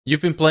You've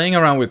been playing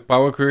around with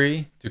Power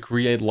Query to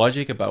create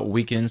logic about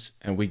weekends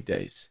and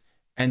weekdays.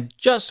 And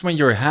just when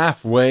you're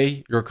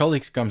halfway, your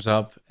colleague comes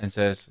up and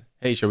says,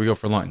 hey, shall we go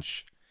for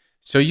lunch?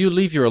 So you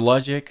leave your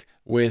logic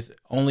with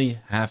only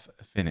half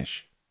a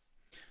finish.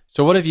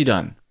 So what have you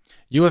done?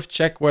 You have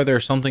checked whether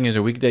something is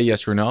a weekday,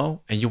 yes or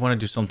no, and you want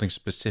to do something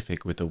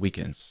specific with the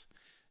weekends.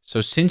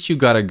 So since you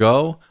gotta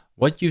go,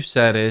 what you've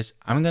said is,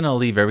 I'm gonna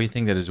leave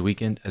everything that is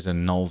weekend as a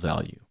null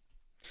value.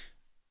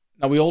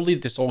 Now we all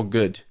leave this all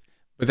good.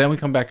 But then we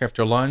come back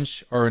after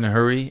lunch or in a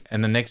hurry,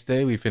 and the next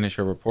day we finish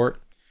our report,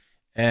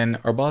 and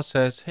our boss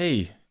says,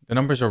 hey, the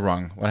numbers are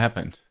wrong. What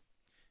happened?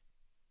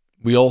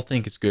 We all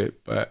think it's good,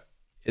 but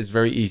it's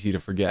very easy to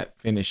forget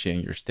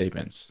finishing your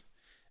statements.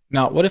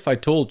 Now, what if I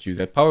told you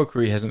that Power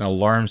Query has an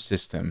alarm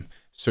system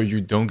so you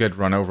don't get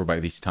run over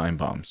by these time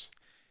bombs?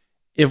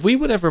 If we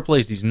would have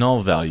replaced these null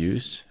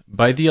values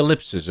by the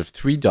ellipses of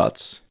 3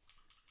 dots,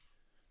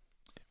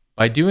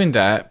 by doing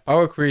that,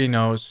 Power Query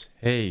knows,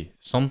 hey,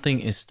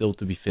 something is still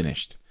to be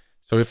finished.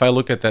 So if I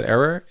look at that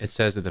error, it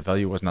says that the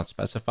value was not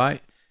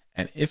specified.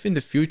 And if in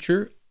the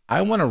future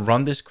I want to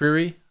run this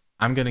query,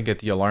 I'm going to get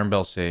the alarm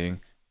bell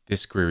saying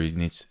this query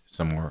needs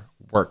some more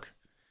work.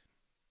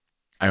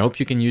 I hope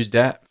you can use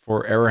that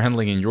for error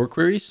handling in your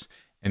queries.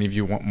 And if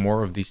you want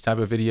more of these type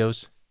of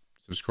videos,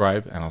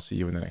 subscribe and I'll see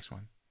you in the next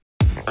one.